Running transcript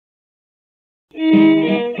I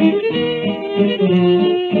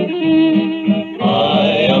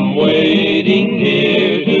am waiting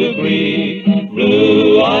here to greet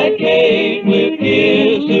blue-eyed Kate with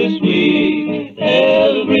kisses sweet.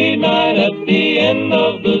 Every night at the end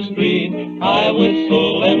of the street, I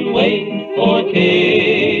whistle and wait for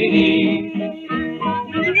Katie.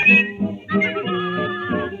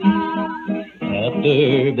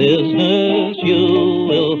 After business you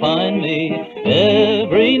will find me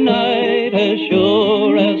every night as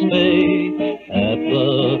sure as fate at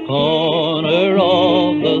the corner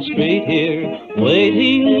of the street here,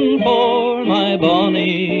 waiting for my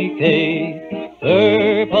bonnie Kate.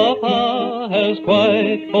 Her papa has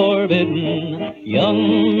quite forbidden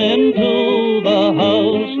young men to the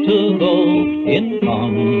house to go, in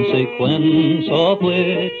consequence of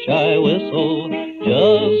which I whistle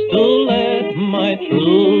just to let my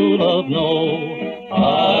true love know.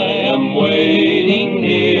 I am waiting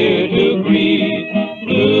here to greet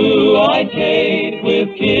blue-eyed Kate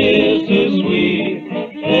with kisses sweet.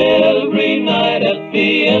 Every night at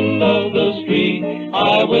the end of the street,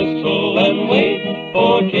 I whistle and wait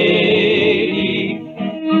for Katie.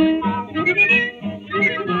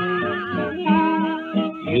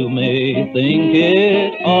 You may think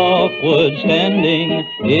it awkward standing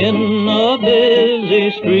in a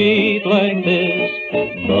busy street like this,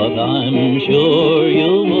 but I'm sure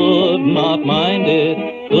you would not mind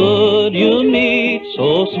it could you meet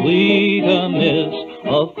so sweet a miss.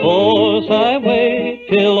 Of course I wait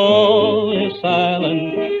till all is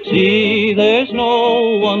silent, see there's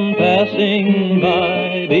no one passing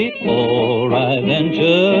by before I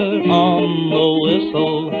venture on the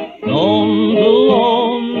whistle, known to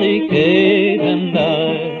only Kate and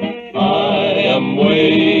I am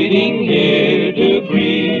waiting here to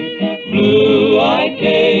greet blue-eyed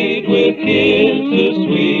Kate with kisses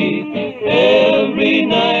sweet. Every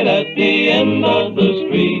night at the end of the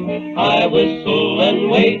street, I whistle and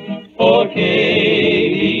wait for Kate.